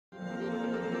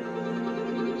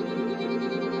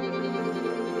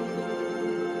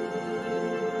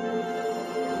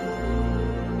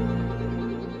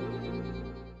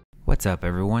What's up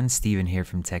everyone, Steven here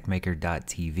from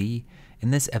techmaker.tv. In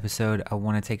this episode, I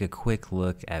want to take a quick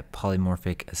look at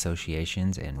polymorphic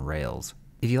associations and Rails.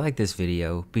 If you like this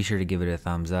video, be sure to give it a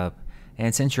thumbs up.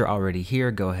 And since you're already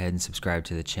here, go ahead and subscribe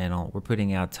to the channel. We're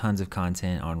putting out tons of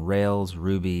content on Rails,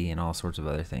 Ruby, and all sorts of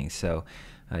other things. So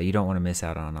you don't want to miss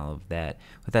out on all of that.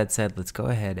 With that said, let's go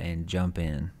ahead and jump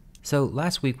in. So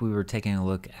last week we were taking a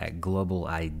look at global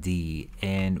ID,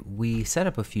 and we set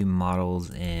up a few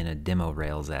models in a demo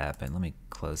Rails app. And let me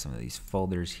close some of these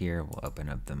folders here. We'll open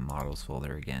up the models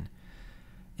folder again.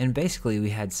 And basically we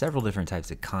had several different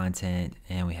types of content,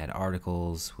 and we had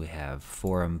articles, we have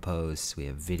forum posts, we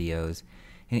have videos,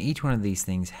 and each one of these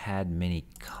things had many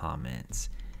comments.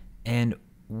 And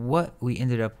what we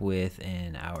ended up with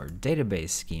in our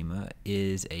database schema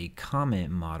is a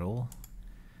comment model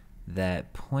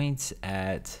that points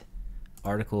at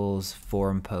articles,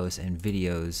 forum posts, and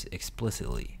videos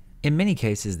explicitly. In many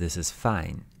cases this is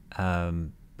fine,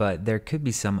 but there could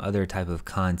be some other type of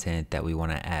content that we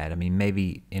want to add. I mean,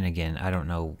 maybe, and again, I don't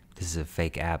know, this is a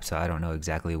fake app, so I don't know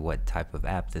exactly what type of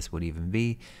app this would even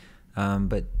be,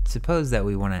 but suppose that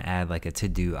we want to add like a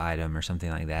to-do item or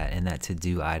something like that, and that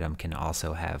to-do item can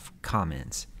also have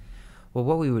comments. Well,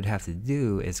 what we would have to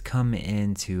do is come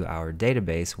into our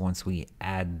database once we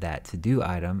add that to-do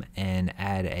item and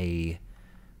add a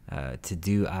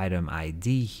to-do item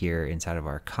ID here inside of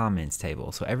our comments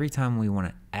table. So every time we want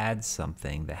to add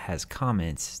something that has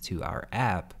comments to our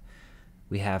app,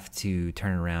 we have to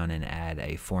turn around and add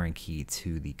a foreign key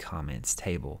to the comments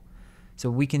table. So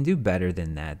we can do better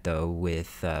than that though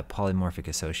with polymorphic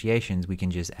associations. We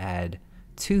can just add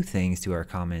two things to our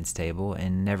comments table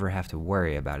and never have to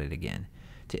worry about it again.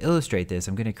 To illustrate this,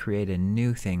 I'm going to create a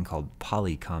new thing called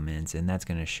polycomments, and that's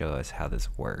going to show us how this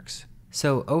works.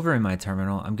 So over in my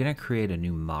terminal, I'm going to create a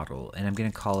new model, and I'm going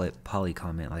to call it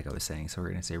polycomment like I was saying. So we're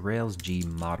going to say Rails G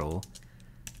model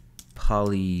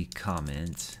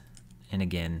polycomment. And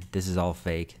again, this is all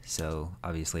fake, so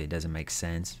obviously it doesn't make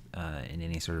sense in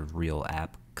any sort of real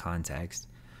app context.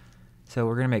 So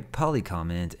we're going to make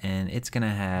polycomment, and it's going to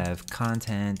have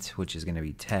content, which is going to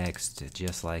be text,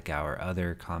 just like our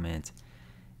other comment.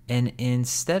 And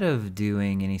instead of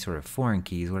doing any sort of foreign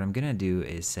keys, what I'm going to do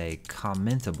is say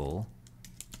commentable.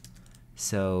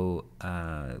 So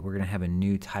we're going to have a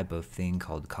new type of thing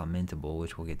called commentable,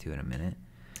 which we'll get to in a minute.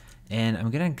 And I'm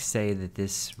going to say that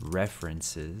this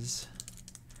references,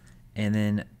 and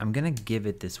then I'm going to give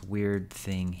it this weird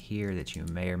thing here that you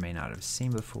may or may not have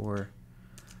seen before,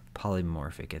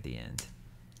 polymorphic at the end.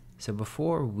 So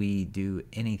before we do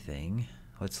anything,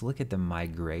 let's look at the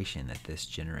migration that this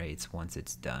generates once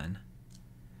it's done.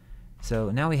 So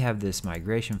now we have this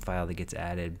migration file that gets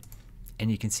added, and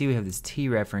you can see we have this T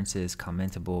references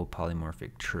commentable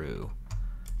polymorphic true.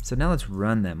 So now let's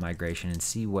run that migration and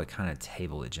see what kind of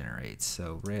table it generates.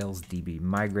 So Rails DB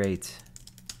migrate,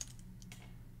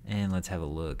 and let's have a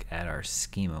look at our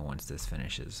schema once this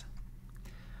finishes.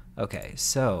 Okay,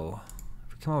 so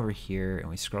if we come over here and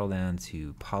we scroll down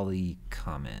to poly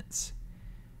comments,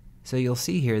 so you'll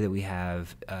see here that we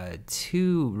have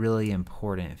two really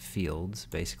important fields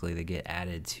basically that get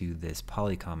added to this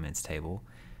polycomments table: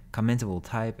 commentable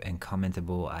type and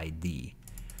commentable ID.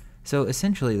 So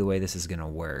essentially the way this is going to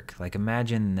work, like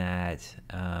imagine that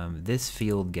this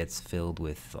field gets filled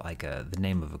with like the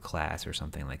name of a class or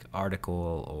something like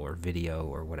article or video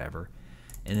or whatever,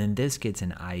 and then this gets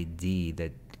an ID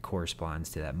that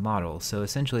corresponds to that model. So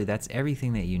essentially that's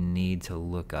everything that you need to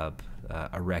look up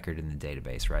a record in the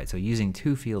database, right? So using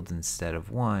two fields instead of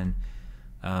one,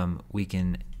 we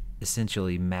can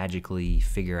essentially magically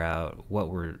figure out what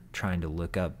we're trying to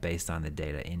look up based on the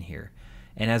data in here.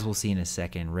 And as we'll see in a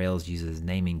second, Rails uses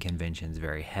naming conventions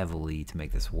very heavily to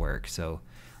make this work. So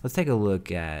let's take a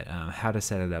look at how to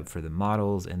set it up for the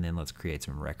models, and then let's create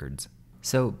some records.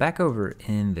 So back over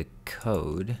in the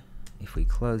code, if we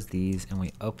close these and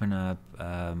we open up,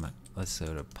 let's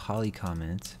go to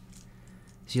polycomment.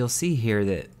 So you'll see here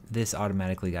that this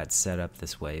automatically got set up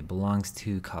this way. It belongs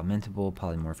to commentable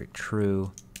polymorphic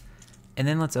true. And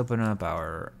then let's open up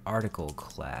our article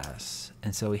class.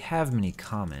 And so we have many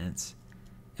comments.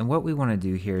 And what we want to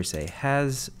do here is say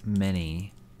has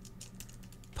many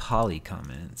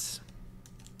polycomments.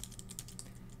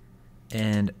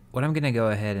 And what I'm going to go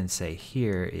ahead and say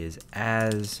here is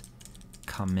as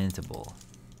commentable.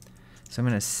 So I'm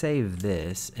going to save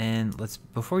this, and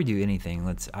before we do anything,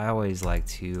 I always like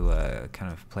to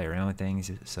kind of play around with things.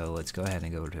 So let's go ahead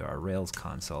and go to our Rails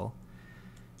console,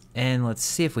 and let's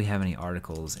see if we have any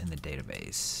articles in the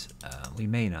database. We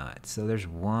may not. So there's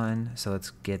one. So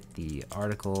let's get the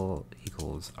article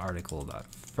equals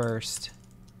article.first.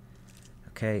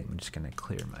 Okay, I'm just going to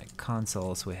clear my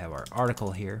console so we have our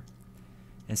article here.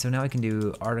 And so now we can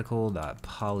do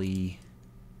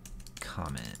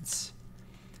article.polyComments.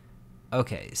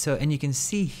 Okay, so and you can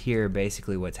see here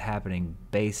basically what's happening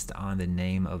based on the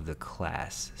name of the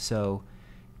class. So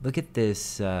look at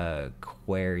this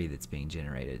query that's being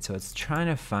generated. So it's trying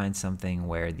to find something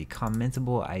where the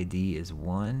commentable ID is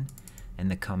 1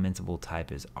 and the commentable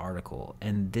type is article.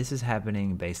 And this is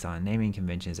happening based on naming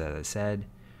conventions, as I said.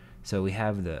 So we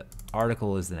have the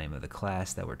article is the name of the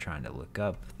class that we're trying to look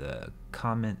up, the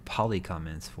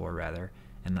polycomments for rather,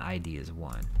 and the ID is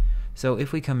 1. So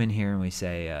if we come in here and we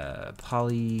say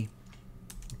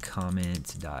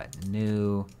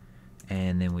polycomment.new,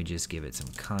 and then we just give it some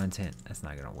content, that's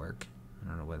not going to work. I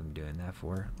don't know what I'm doing that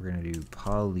for. We're going to do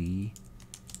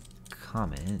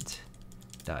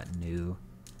polycomment.new,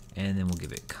 and then we'll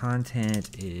give it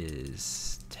content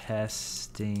is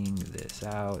testing this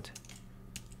out.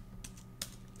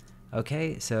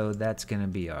 Okay, so that's going to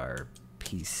be our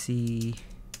PC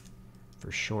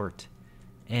for short.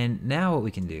 And now what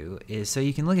we can do is, so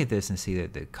you can look at this and see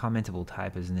that the commentable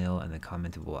type is nil and the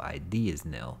commentable ID is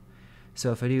nil.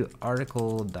 So if I do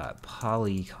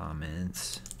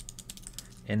article.polycomments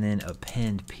and then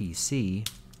append PC,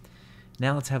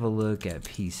 now let's have a look at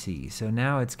PC. So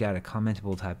now it's got a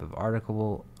commentable type of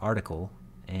article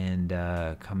and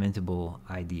commentable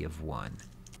ID of 1.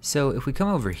 So if we come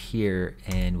over here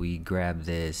and we grab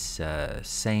this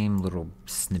same little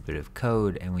snippet of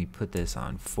code and we put this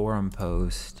on forum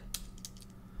post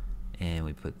and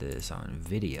we put this on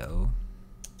video,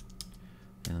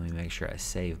 and let me make sure I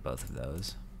save both of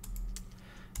those,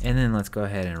 and then let's go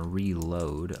ahead and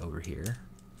reload over here.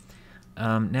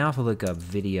 Now if I look up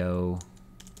video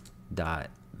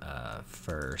dot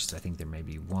first, I think there may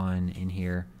be one in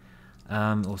here.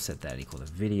 We'll set that equal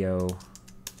to video.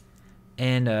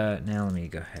 And now let me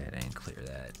go ahead and clear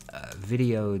that.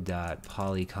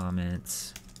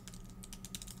 Video.polycomments.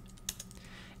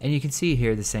 And you can see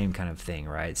here the same kind of thing,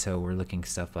 right? So we're looking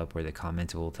stuff up where the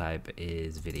commentable type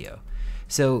is video.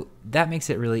 So that makes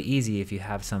it really easy if you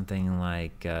have something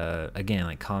like, again,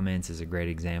 like comments is a great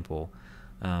example,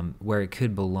 where it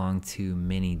could belong to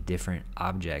many different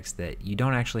objects that you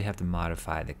don't actually have to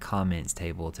modify the comments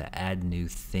table to add new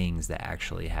things that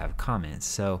actually have comments.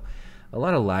 So a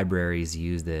lot of libraries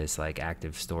use this, like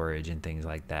active storage and things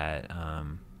like that,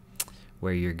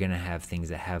 where you're going to have things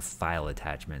that have file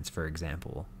attachments, for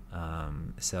example.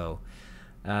 And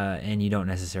you don't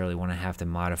necessarily want to have to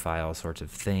modify all sorts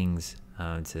of things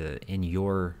in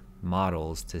your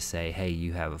models to say, hey,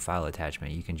 you have a file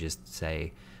attachment. You can just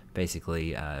say,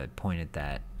 basically, point at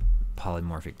that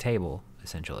polymorphic table,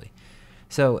 essentially.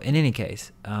 So in any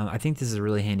case, I think this is a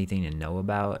really handy thing to know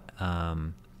about.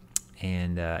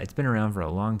 And it's been around for a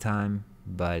long time,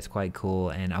 but it's quite cool.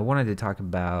 And I wanted to talk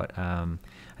about, I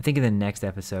think in the next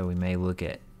episode we may look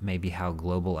at maybe how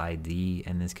global ID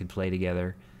and this could play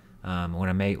together. When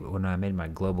I made my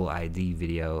global ID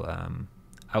video,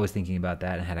 I was thinking about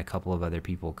that and had a couple of other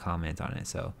people comment on it.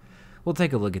 So we'll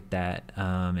take a look at that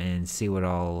and see what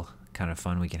all kind of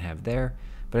fun we can have there.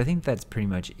 But I think that's pretty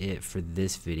much it for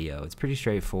this video. It's pretty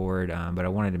straightforward, but I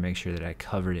wanted to make sure that I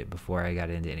covered it before I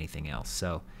got into anything else.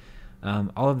 So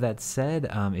all of that said,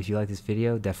 if you like this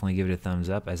video, definitely give it a thumbs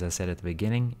up, as I said at the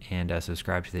beginning, and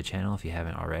subscribe to the channel if you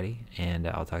haven't already, and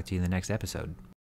I'll talk to you in the next episode.